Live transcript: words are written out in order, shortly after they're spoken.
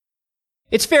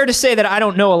it's fair to say that I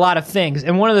don't know a lot of things.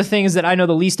 And one of the things that I know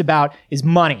the least about is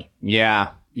money.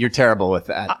 Yeah, you're terrible with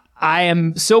that. I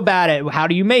am so bad at how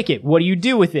do you make it? What do you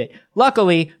do with it?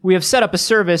 Luckily, we have set up a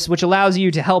service which allows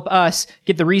you to help us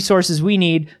get the resources we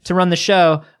need to run the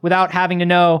show without having to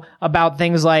know about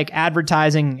things like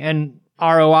advertising and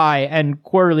ROI and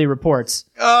quarterly reports.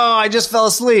 Oh, I just fell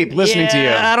asleep listening to you.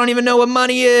 I don't even know what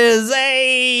money is.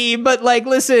 Hey, but like,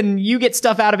 listen, you get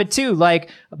stuff out of it too,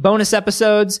 like bonus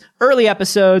episodes, early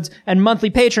episodes, and monthly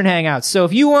patron hangouts. So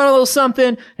if you want a little something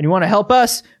and you want to help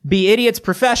us be idiots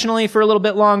professionally for a little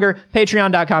bit longer,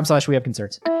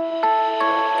 patreon.com/wehaveconcerns.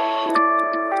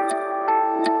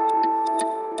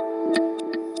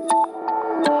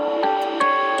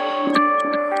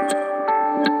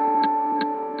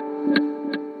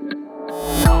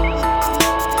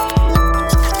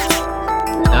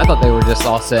 I thought they were just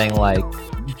all saying like,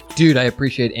 dude, I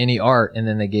appreciate any art, and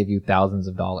then they gave you thousands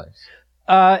of dollars.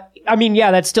 I mean,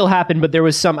 yeah, that still happened, but there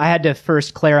was I had to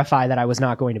first clarify that I was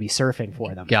not going to be surfing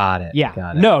for them. Got it. Yeah.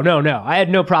 Got it. No. I had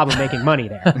no problem making money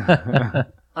there.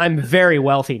 I'm very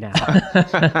wealthy now.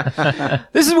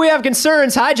 This is We Have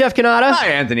Concerns. Hi, Jeff Cannata. Hi,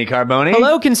 Anthony Carboni.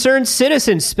 Hello, concerned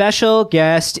citizen. Special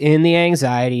guest in the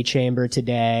anxiety chamber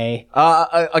today.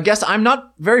 A guest I'm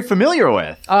not very familiar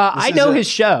with. I know his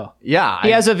show. Yeah. He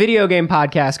has a video game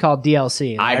podcast called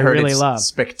DLC that I heard really it's love.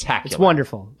 spectacular. It's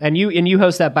wonderful. And you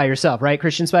host that by yourself, right,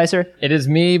 Christian Spicer? It is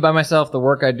me by myself. The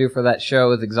work I do for that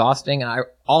show is exhausting.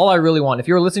 All I really want, if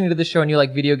you're listening to this show and you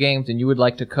like video games and you would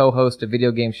like to co-host a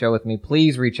video game show with me,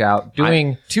 please reach out.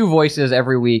 Doing two voices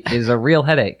every week is a real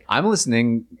headache. I'm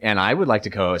listening, and I would like to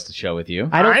co-host a show with you.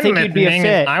 I don't think you'd be a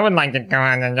fit. I would like to go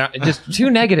on and Just too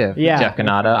negative, Yeah. Jeff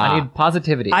Cannata. I need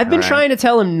positivity. I've been trying to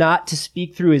tell him not to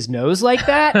speak through his nose like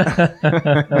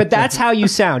that, but that's how you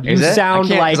sound. You Is it? sound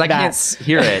like I that. can't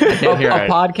hear it. I can't hear a it.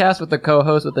 podcast with a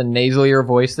co-host with a nasalier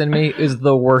voice than me is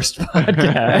the worst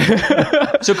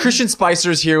podcast. So Christian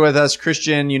Spicer's here with us.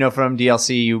 Christian, from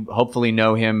DLC, you hopefully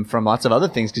know him from lots of other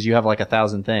things because you have like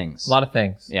 1,000 things. A lot of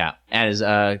things. Yeah, as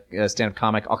a stand-up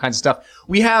comic, all kinds of stuff.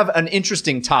 We have an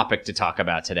interesting topic to talk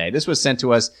about today. This was sent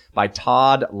to us by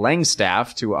Todd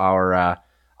Langstaff to our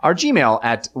Gmail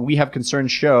at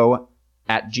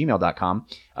wehaveconcernshow@gmail.com.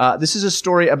 This is a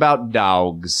story about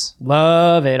dogs.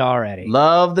 Love it already.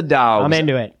 Love the dogs. I'm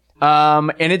into it.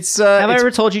 And it's Have I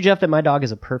ever told you, Jeff, that my dog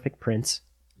is a perfect prince?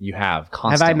 You have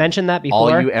constantly. Have I mentioned that before?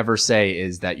 All you ever say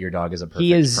is that your dog is a perfect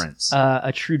He is prince.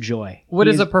 a true joy. What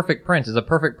He is a perfect prince? Is a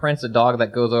perfect prince a dog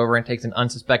that goes over and takes an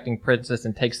unsuspecting princess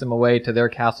and takes them away to their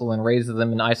castle and raises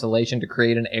them in isolation to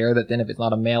create an heir that then, if it's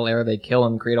not a male heir, they kill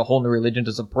and create a whole new religion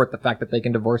to support the fact that they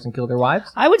can divorce and kill their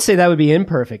wives? I would say that would be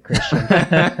imperfect, Christian.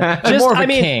 More of a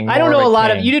king, I don't more know of a a lot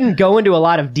of. king. You didn't go into a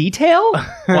lot of detail.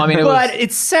 Well, I mean, but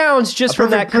it sounds just from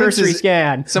that perfect prince cursory is-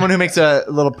 scan. Someone who makes a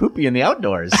little poopy in the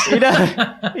outdoors.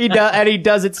 He does, and he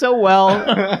does it so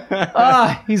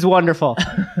well. He's wonderful.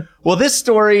 Well, this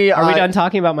story... Are we done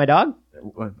talking about my dog?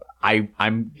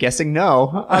 I'm guessing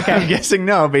no. Okay. I'm guessing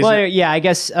no. Basically. Well, yeah, I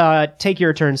guess take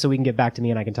your turn so we can get back to me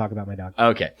and I can talk about my dog.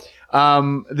 Okay.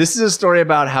 This is a story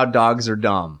about how dogs are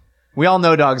dumb. We all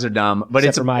know dogs are dumb, but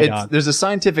Except for my dog. there's a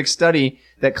scientific study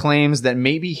that claims that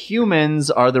maybe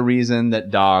humans are the reason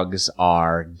that dogs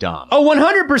are dumb. Oh,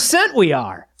 100% we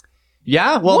are.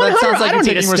 Yeah? Well, that 100 sounds like I you're don't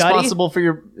need taking a study.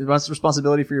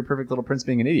 responsibility for your perfect little prince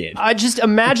being an idiot. Just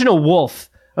imagine a wolf.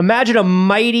 Imagine a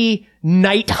mighty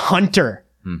night hunter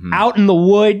out in the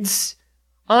woods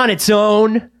on its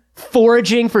own,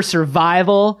 foraging for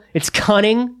survival. It's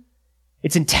cunning.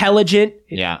 It's intelligent.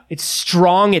 Yeah. It's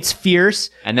strong. It's fierce.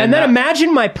 And And then then, that-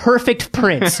 imagine my perfect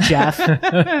prince, Jeff.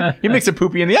 He makes a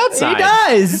poopy in the outside. He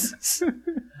does.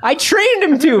 I trained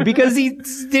him to because he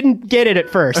didn't get it at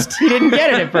first. He didn't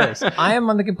get it at first. I am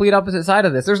on the complete opposite side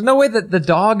of this. There's no way that the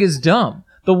dog is dumb.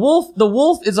 The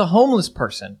wolf is a homeless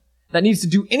person that needs to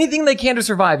do anything they can to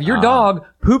survive. Your dog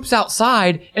poops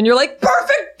outside and you're like,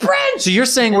 perfect prince! So you're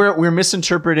saying we're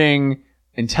misinterpreting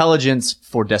intelligence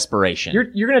for desperation.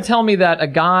 You're going to tell me that a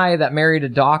guy that married a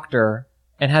doctor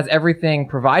and has everything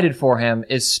provided for him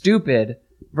is stupid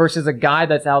versus a guy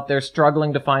that's out there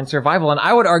struggling to find survival. And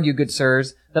I would argue, good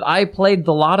sirs, that I played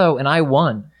the lotto and I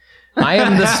won. I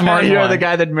am the smart You're one. the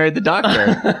guy that married the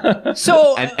doctor.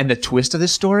 So and the twist of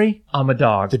this story? I'm a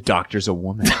dog. The doctor's a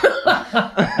woman.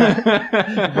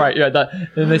 Right, yeah.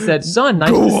 And they said, son, nice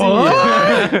to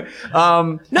see you.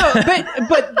 no,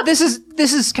 but this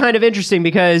is kind of interesting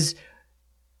because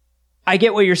I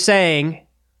get what you're saying,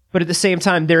 but at the same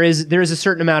time, there is a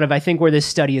certain amount of, I think where this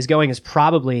study is going is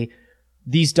probably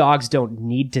these dogs don't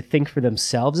need to think for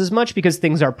themselves as much because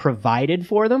things are provided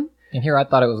for them. And here I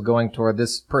thought it was going toward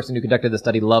this person who conducted the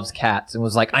study loves cats and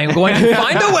was like, I am going to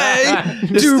find a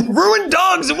way to ruin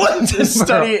dogs in one This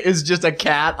study is just a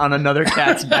cat on another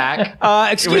cat's back.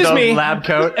 Excuse with me. a lab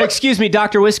coat. Excuse me,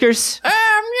 Dr. Whiskers.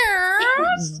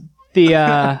 Yes.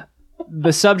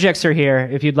 The subjects are here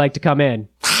if you'd like to come in.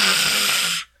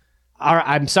 All right,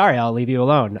 I'm sorry, I'll leave you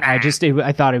alone. I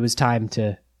thought it was time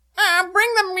to...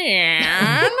 Bring them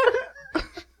in.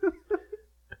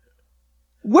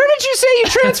 Where did you say you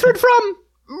transferred from?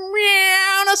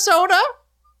 Minnesota.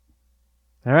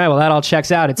 All right, well, that all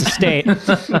checks out. It's a state. Let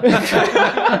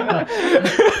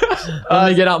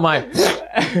me get out my...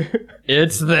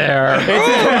 It's there.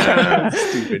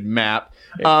 Stupid map.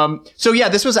 So yeah,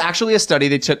 this was actually a study.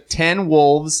 They took 10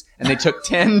 wolves and they took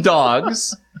 10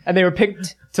 dogs. And they were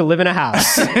picked to live in a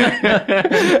house. And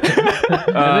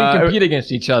then compete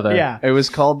against each other. Yeah. It was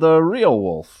called the Real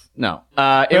Wolf. No, it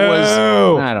was.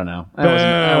 I don't know. I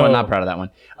was not proud of that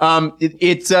one.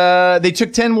 They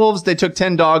took 10 wolves. They took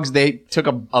 10 dogs. They took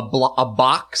a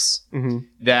box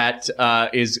that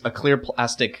is a clear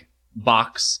plastic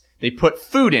box. They put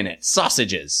food in it,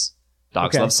 sausages.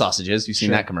 Dogs love sausages. You've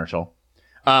seen that commercial.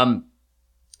 And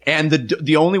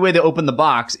the only way to open the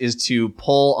box is to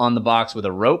pull on the box with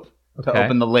a rope to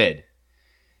open the lid.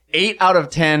 8 out of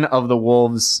 10 of the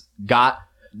wolves got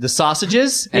the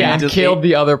sausages and killed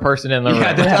the other person in the room.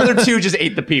 Yeah, the other 2 just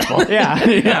ate the people.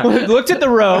 Yeah. Looked at the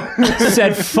rope,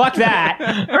 said, fuck that.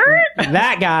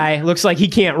 That guy looks like he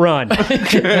can't run.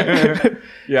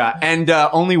 Yeah, and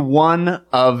only 1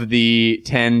 of the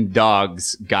 10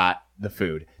 dogs got the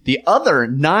food. The other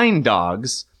 9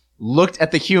 dogs looked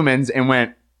at the humans and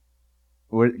went,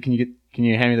 Can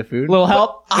you hand me the food? Little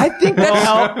help? I think that's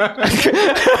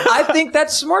I think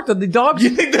that's smart though. The dogs.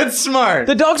 You think that's smart?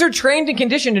 The dogs are trained and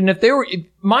conditioned, and if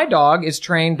my dog is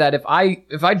trained that if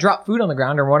I drop food on the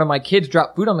ground or one of my kids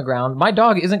drop food on the ground, my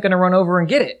dog isn't going to run over and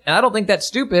get it. And I don't think that's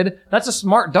stupid. That's a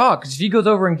smart dog because if he goes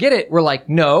over and get it, we're like,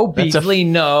 no, Beasley,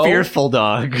 no. Fearful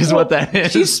dog is what that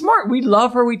is. She's smart. We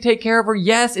love her. We take care of her.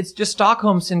 Yes, it's just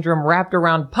Stockholm syndrome wrapped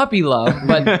around puppy love.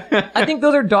 But I think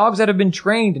those are dogs that have been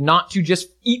trained not to just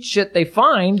eat shit they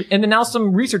find. And then now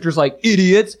some researchers like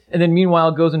idiots. And then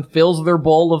meanwhile goes and fills their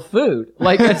bowl of food.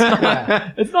 Like it's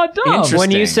not dumb. Interesting. When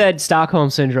you said Stockholm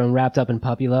syndrome wrapped up in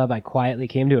puppy love, I quietly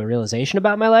came to a realization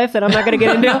about my life that I'm not going to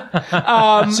get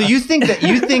into. So you think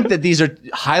that these are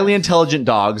highly intelligent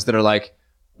dogs that are like,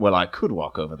 well, I could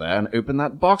walk over there and open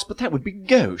that box, but that would be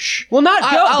gauche. Well, not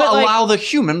gauche, I'll but like, allow the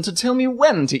human to tell me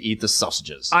when to eat the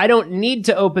sausages. I don't need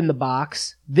to open the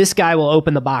box. This guy will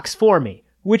open the box for me,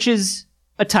 which is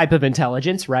a type of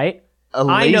intelligence, right? A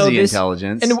lazy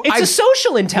intelligence. And it's a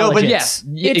social intelligence. yes,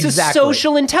 it's exactly. a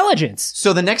social intelligence.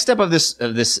 So the next step of this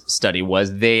study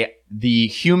was the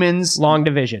humans. Long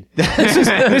division.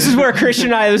 This is where Christian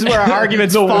and I, this is where our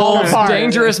arguments fall Wolves apart.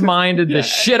 dangerous-minded the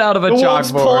shit out of a The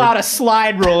wolves chalkboard. pull out a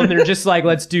slide rule and they're just like,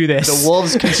 let's do this. The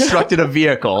wolves constructed a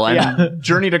vehicle and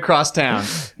journeyed across town.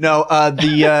 No,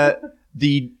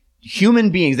 the human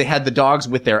beings, they had the dogs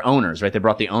with their owners, right? They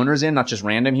brought the owners in, not just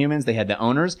random humans. They had the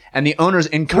owners, and the owners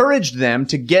encouraged them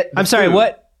to get the I'm sorry, food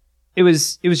what? It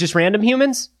was just random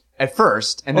humans? at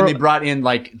first, and then they brought in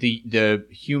like the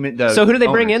human. So who do they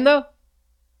bring owners. in though?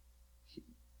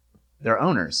 Their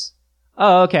owners.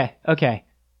 Oh, okay.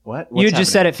 What? You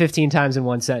just said it 15 times in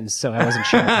one sentence, so I wasn't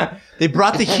sure. They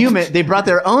brought the human. They brought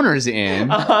their owners in.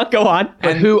 Go on.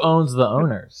 But who owns the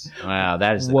owners? Wow,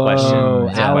 that is the Whoa, question.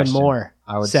 That's the Alan question. Moore.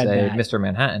 I would said say that. Mr.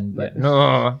 Manhattan, but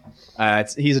no.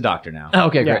 He's a doctor now.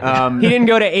 Okay, great. He didn't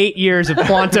go to 8 years of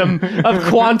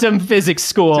quantum physics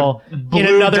school in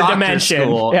Blue another doctor dimension.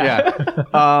 school.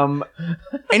 Yeah.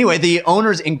 Anyway, the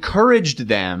owners encouraged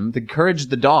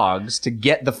the dogs to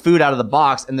get the food out of the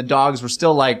box, and the dogs were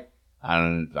still like, I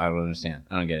don't understand.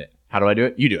 I don't get it. How do I do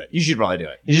it? You do it. You should probably do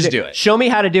it. You just do it. Show me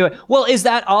how to do it. Well, is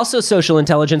that also social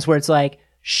intelligence where it's like,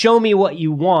 show me what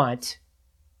you want?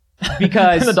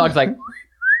 Because And the dog's like,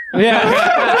 yeah.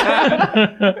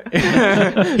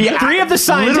 3 of the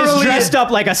scientists literally- dressed up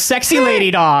like a sexy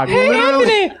lady dog.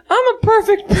 Anthony, I'm a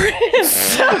perfect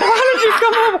prince. Why don't you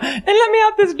come over and let me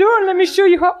out this door and let me show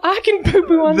you how I can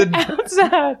poo-poo on the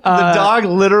outside? The dog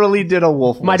literally did a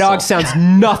wolf whistle. My dog sounds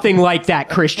nothing like that,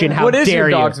 Christian. How What is dare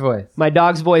your you? dog's voice? My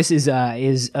dog's voice is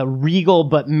a regal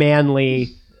but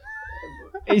manly.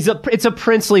 It's a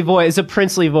princely voice. It's a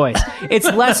princely voice. It's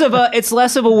less of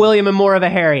a William and more of a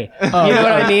Harry. You know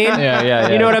what I mean? Yeah.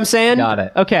 You know what I'm saying? Got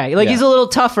it. Okay, like Yeah. he's a little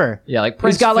tougher. Yeah, like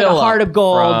Prince He's got like a Philip heart of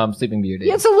gold. from Sleeping Beauty.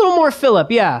 Yeah, it's a little more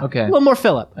Philip. Yeah. Okay. A little more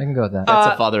Philip. I can go with that.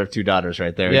 That's a father of 2 daughters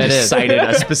right there. Yeah, He it just is. cited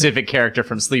a specific character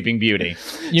from Sleeping Beauty.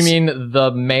 You mean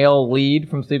the male lead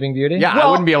from Sleeping Beauty? Yeah, I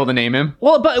Well- wouldn't be able to name him.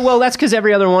 Well, that's because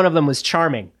every other one of them was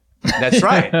charming. That's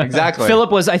right. Exactly.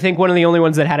 Philip was, I think, one of the only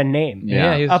ones that had a name.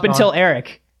 Yeah. he was Up strong. until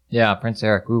Eric. Yeah, Prince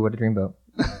Eric. Ooh, what a dreamboat.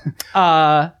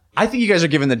 I think you guys are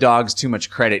giving the dogs too much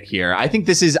credit here. I think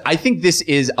this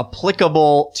is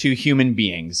applicable to human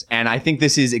beings. And I think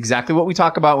this is exactly what we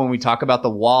talk about when we talk about the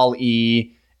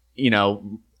Wall-E,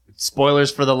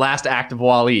 spoilers for the last act of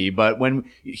Wall-E. But when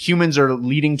humans are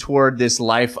leading toward this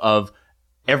life of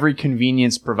every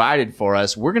convenience provided for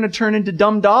us, we're going to turn into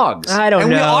dumb dogs. I don't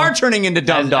and know. we are turning into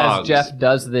dumb dogs. As Jeff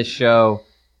does this show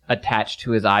attached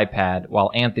to his iPad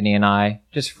while Anthony and I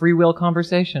just free will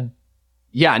conversation.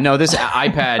 Yeah, no, this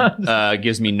iPad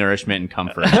gives me nourishment and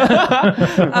comfort.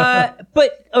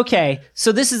 But, okay,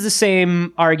 so this is the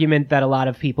same argument that a lot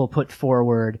of people put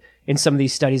forward in some of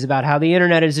these studies about how the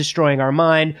internet is destroying our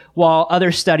mind, while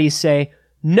other studies say,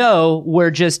 no,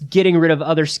 we're just getting rid of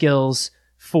other skills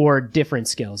for different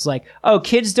skills. Like, oh,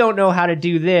 kids don't know how to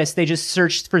do this. They just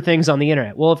search for things on the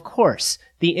internet. Well, of course,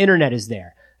 the internet is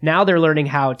there. Now they're learning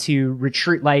how to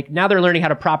now they're learning how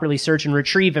to properly search and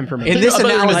retrieve information. In this I thought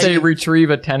you were gonna analogy, say retrieve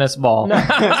a tennis ball.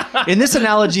 in this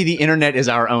analogy, the internet is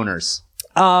our owners.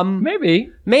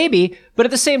 Maybe. Maybe, but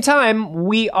at the same time,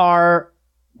 we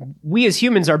as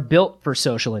humans are built for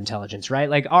social intelligence, right?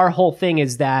 Like our whole thing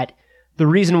is that the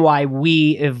reason why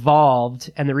we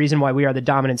evolved and the reason why we are the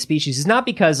dominant species is not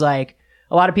because like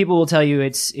a lot of people will tell you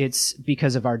it's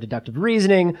because of our deductive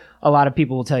reasoning. A lot of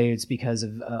people will tell you it's because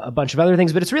of a bunch of other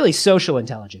things, but it's really social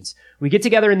intelligence. We get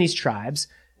together in these tribes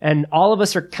and all of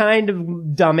us are kind of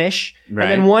dumbish.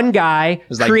 Right. And then one guy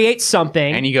like- creates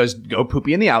something. And he goes, go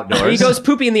poopy in the outdoors. He goes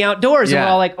poopy in the outdoors, Yeah. and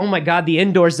we're all like, oh my God, the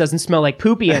indoors doesn't smell like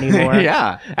poopy anymore.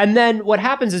 Yeah. And then what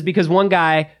happens is because one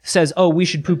guy says, oh, we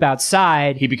should poop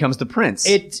outside, He becomes the prince.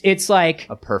 it's like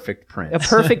A perfect prince. a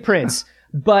perfect prince.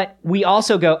 But we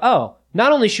also go, oh,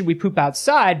 not only should we poop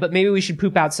outside, but maybe we should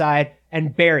poop outside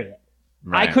and bury it.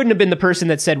 Right. I couldn't have been the person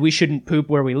that said we shouldn't poop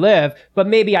where we live, but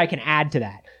maybe I can add to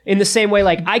that. In the same way,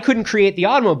 like, I couldn't create the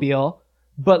automobile,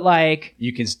 but like,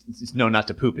 You can know not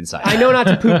to poop inside. I know not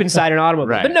to poop inside an automobile,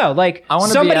 Right. but no, like I wanna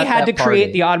be somebody at had to that create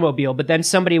party. the automobile, but then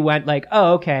somebody went like,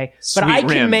 "Oh, okay, Sweet but I can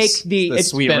rims. make the The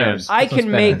sweet spinners. rims. I That's what's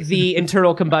can make better. the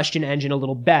internal combustion engine a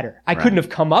little better. I couldn't have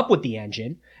come up with the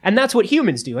engine, and that's what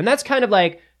humans do, and that's kind of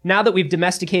like now that we've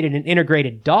domesticated and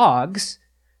integrated dogs,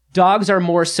 dogs are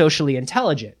more socially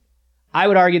intelligent. I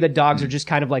would argue that dogs are just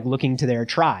kind of like looking to their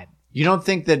tribe. You don't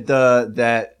think that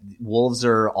that wolves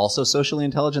are also socially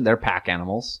intelligent? They're pack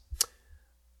animals.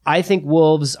 I think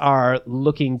wolves are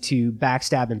looking to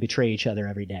backstab and betray each other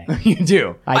every day. You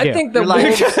do. I do. think the You're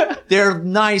like, wolves, they're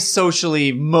nice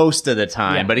socially most of the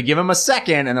time, Yeah. but you give them a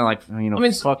second and they're like,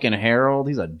 fucking Harold,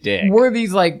 he's a dick. were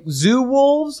these like zoo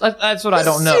wolves? That's what I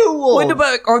don't know. Zoo wolves. Wait,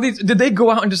 but are these? Did they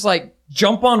go out and just like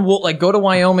jump on wolf? Like go to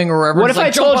Wyoming or wherever? What just, if like,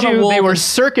 I jump told on a you wolf they were and-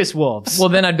 circus wolves? Well,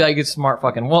 then I'd be like, it's smart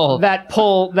fucking wolf. that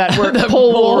pull That pull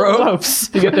pull rope ropes.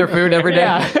 to get their food every day.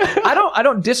 Yeah. I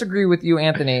don't disagree with you,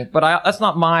 Anthony, but that's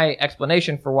not my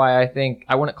explanation for why I think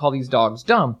I wouldn't call these dogs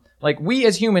dumb. Like we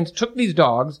as humans took these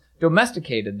dogs,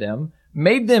 domesticated them,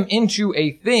 made them into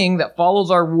a thing that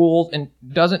follows our rules and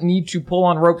doesn't need to pull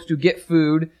on ropes to get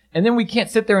food. And then we can't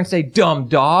sit there and say, dumb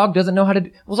dog doesn't know how to do.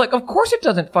 I was like, of course it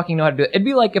doesn't fucking know how to do it. It'd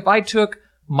be like if I took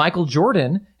Michael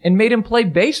Jordan and made him play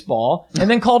baseball and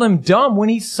then called him dumb when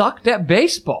he sucked at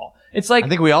baseball. It's like, I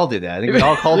think we all did that. I think we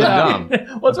all called him dumb.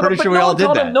 Well, I'm pretty sure we all did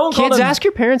that. No one called Kids, him ask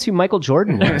your parents who Michael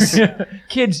Jordan was.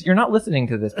 Kids, you're not listening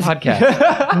to this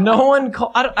podcast. No one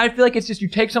I feel like it's just you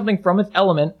take something from its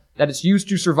element that it's used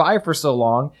to survive for so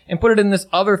long and put it in this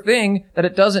other thing that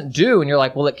it doesn't do. And you're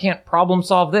like, well, it can't problem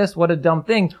solve this. What a dumb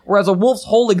thing. Whereas a wolf's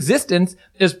whole existence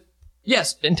is,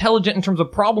 yes, intelligent in terms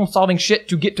of problem solving shit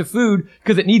to get to food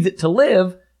because it needs it to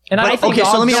live. And I think okay,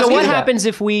 so dogs let me don't ask So you do what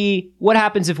that.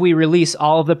 happens if we release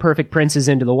all of the perfect princes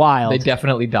into the wild? They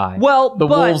definitely die. Well, the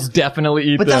but- wolves definitely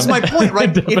eat But them. that's my point,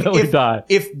 right? They definitely die.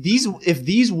 If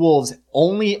these wolves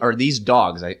only, or these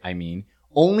dogs, I mean,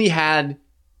 only had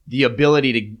the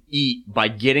ability to eat by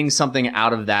getting something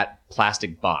out of that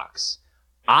plastic box,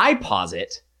 I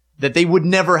posit that they would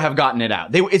never have gotten it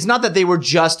out. It's not that they were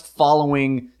just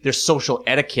following their social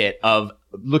etiquette of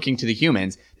looking to the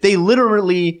humans. They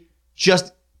literally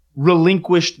just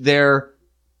relinquished their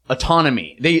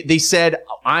autonomy. They said,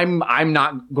 I'm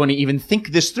not going to even think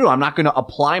this through. I'm not going to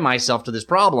apply myself to this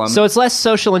problem. So it's less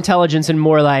social intelligence and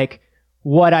more like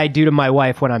what I do to my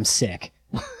wife when I'm sick.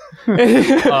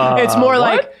 It's more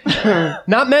like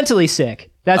not mentally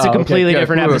sick. That's a completely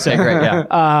different episode. Okay, great,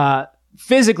 yeah.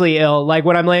 Physically ill, like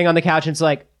when I'm laying on the couch and it's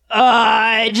like,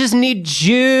 I just need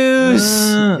juice.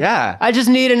 Yeah. I just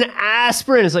need an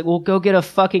aspirin. It's like, well, go get a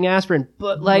fucking aspirin.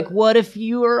 But like, what if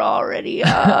you are already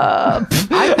up?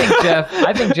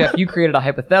 I think Jeff, you created a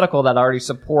hypothetical that already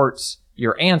supports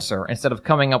your answer instead of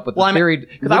coming up with the theory.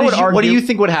 Because I would argue, what do you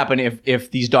think would happen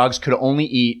if these dogs could only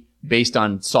eat based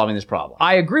on solving this problem?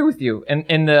 I agree with you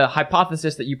in the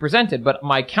hypothesis that you presented, but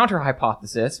my counter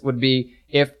hypothesis would be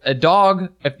if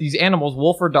these animals,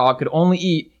 wolf or dog, could only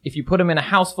eat if you put them in a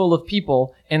house full of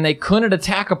people and they couldn't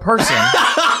attack a person.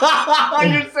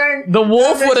 You're saying The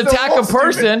wolf would attack a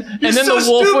person, and then the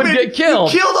wolf would get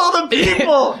killed. You killed all the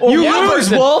people. You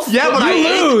lose, Wolf. Yeah, but I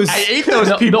ate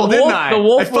those people, didn't I?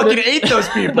 I fucking ate those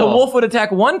people. The wolf would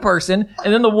attack one person,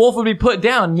 and then the wolf would be put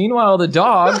down. Meanwhile, the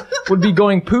dog would be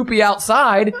going poopy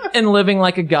outside and living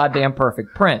like a goddamn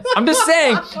perfect prince. I'm just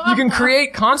saying, you can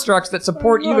create constructs that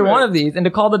support either one of these, and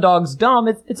to call the dogs dumb,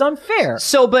 it's unfair.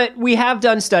 So, but we have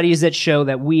done studies that show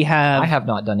that we have. I have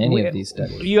not done any of these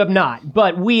studies. You have not,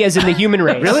 but we, as in the human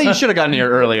race, Really? You should have gotten here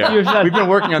earlier. We've been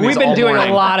working on these we've been all doing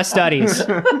morning. a lot of studies.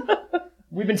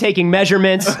 We've been taking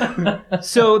measurements.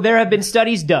 So there have been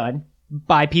studies done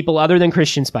by people other than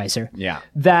Christian Spicer. Yeah.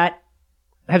 That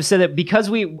have said that because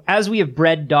as we have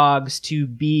bred dogs to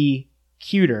be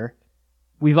cuter,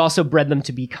 we've also bred them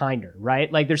to be kinder,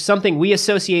 right? Like there's something we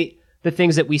associate the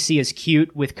things that we see as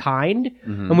cute with kind,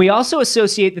 and we also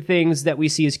associate the things that we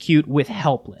see as cute with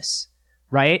helpless,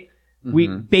 right?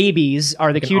 Babies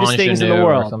are the cutest things in the ingenue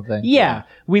or world. something. Yeah.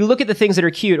 We look at the things that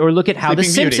are cute, or look at how the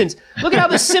Sleeping Beauty. Simpsons, look at how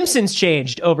the Simpsons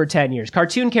changed over 10 years.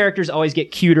 Cartoon characters always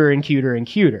get cuter and cuter and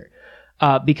cuter,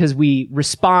 because we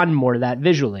respond more to that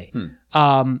visually.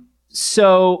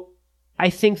 So I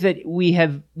think that we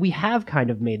have kind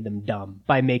of made them dumb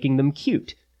by making them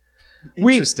cute.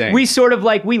 Interesting. We sort of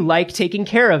we like taking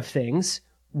care of things.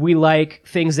 We like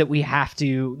things that we have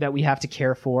to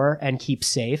care for and keep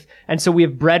safe. And so we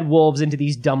have bred wolves into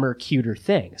these dumber, cuter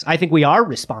things. I think we are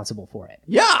responsible for it.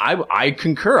 Yeah, I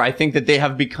concur. I think that they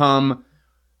have become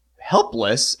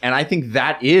helpless, and I think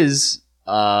that is.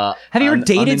 Have you ever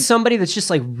dated somebody that's just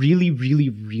really, really,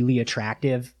 really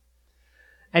attractive?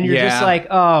 And you're just like,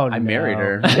 oh, no. I married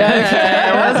her.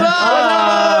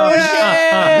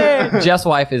 Jeff's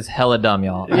wife is hella dumb,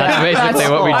 y'all. That's basically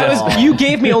what we just said. You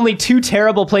gave me only two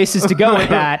terrible places to go with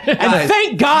that. And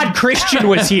thank God Christian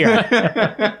was here.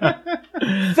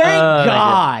 Thank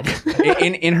God.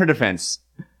 In her defense,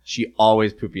 she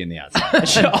always poopy in the outside.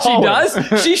 She does?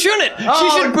 She shouldn't. She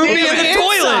should poop me in the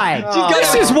toilet.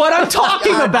 This is what I'm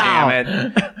talking about. Damn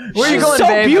it. Where are you She's going, so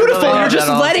babe? beautiful. Really You're just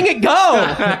not at all. letting it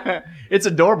go. It's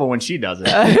adorable when she does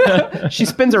it. She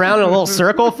spins around in a little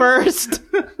circle first.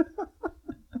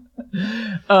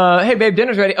 Hey, babe,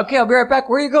 dinner's ready. Okay, I'll be right back.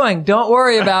 Where are you going? Don't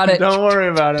worry about it. Don't worry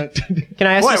about it. Can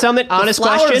I ask you something? Honest the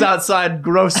flowers question. outside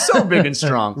grow so big and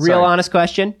strong. Real Sorry. honest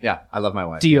question. Yeah, I love my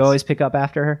wife. Do you always pick up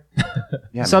after her?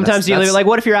 Yeah, Sometimes you that's-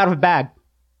 what if you're out of a bag?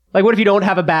 Like, what if you don't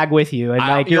have a bag with you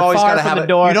and you you're always far gotta from have the it.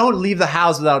 door? You don't leave the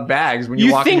house without bags when you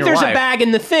You walk in think your there's wife. a bag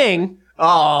in the thing,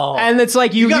 Oh, and it's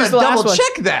like you you use gotta the last double one.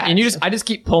 check that. And I just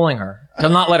keep pulling her to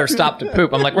not let her stop to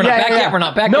poop. I'm like, we're not back yet. We're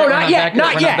not back No, yet. not yet.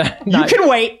 Not we're yet. back- You can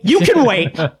wait. You can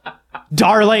wait,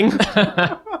 darling.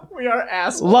 we are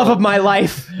assholes. Love of my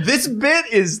life. This bit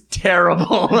is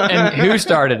terrible. And who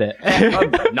started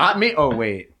it? Not me. Oh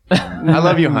wait, I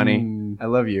love you, honey. I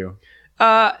love you.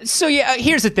 So yeah,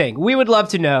 here's the thing. We would love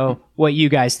to know what you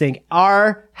guys think.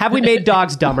 Have we made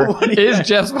dogs dumber? Is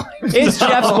Jeff's wife? Is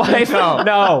Jeff's wife? No.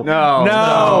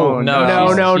 No.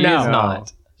 No. She is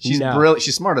not. She's No. brilliant.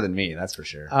 She's smarter than me. That's for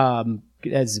sure.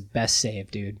 That's the best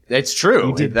save, dude. It's true.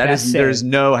 You did That best is. save. There's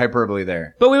no hyperbole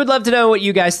there. But we would love to know what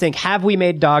you guys think. Have we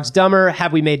made dogs dumber?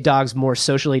 Have we made dogs more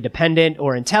socially dependent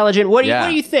or intelligent? What do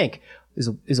you think?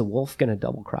 Is a wolf gonna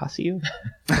double cross you?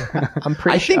 I'm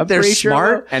pretty. I think I'm they're pretty sure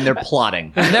smart and they're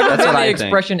plotting. Never That's been what the I think.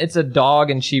 expression, it's a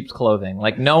dog in sheep's clothing.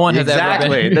 Like, no one has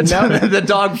Exactly. ever been. The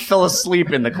dog fell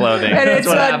asleep in the clothing. And That's it's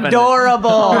what happened.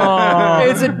 adorable.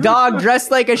 It's a dog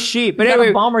dressed like a sheep. But Got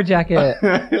anyway, a bomber jacket.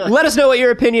 let us know what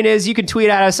your opinion is. You can tweet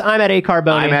at us. I'm at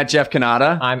 @Carboni. I'm at Jeff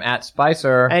Kanata. I'm at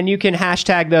Spicer. And you can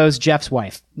hashtag those Jeff's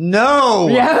wife. No.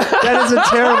 Yeah. That is a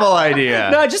terrible idea.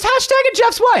 No, just hashtag it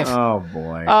Jeff's wife. Oh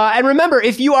boy. And remember,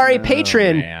 if you are a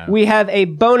patron, man. we have a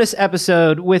bonus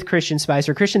episode with Christian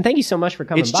Spicer. Christian, thank you so much for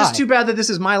coming It's by. just too bad that this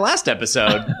is my last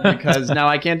episode because now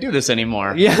I can't do this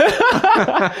anymore. Yeah.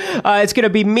 It's going to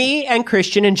be me and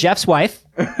Christian and Jeff's wife.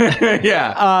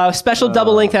 Yeah. A special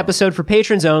double length episode for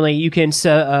patrons only. You can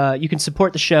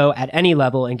support the show at any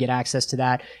level and get access to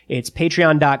that. It's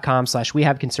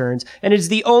patreon.com/wehaveconcerns. And it's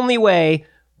the only way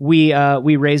we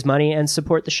raise money and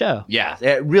support the show. Yeah.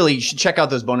 Really, you should check out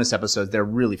those bonus episodes. They're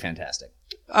really fantastic.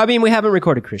 I mean, we haven't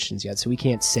recorded Christian's yet, so we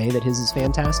can't say that his is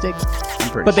fantastic.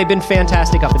 I'm pretty But they've been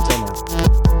fantastic up until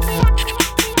now.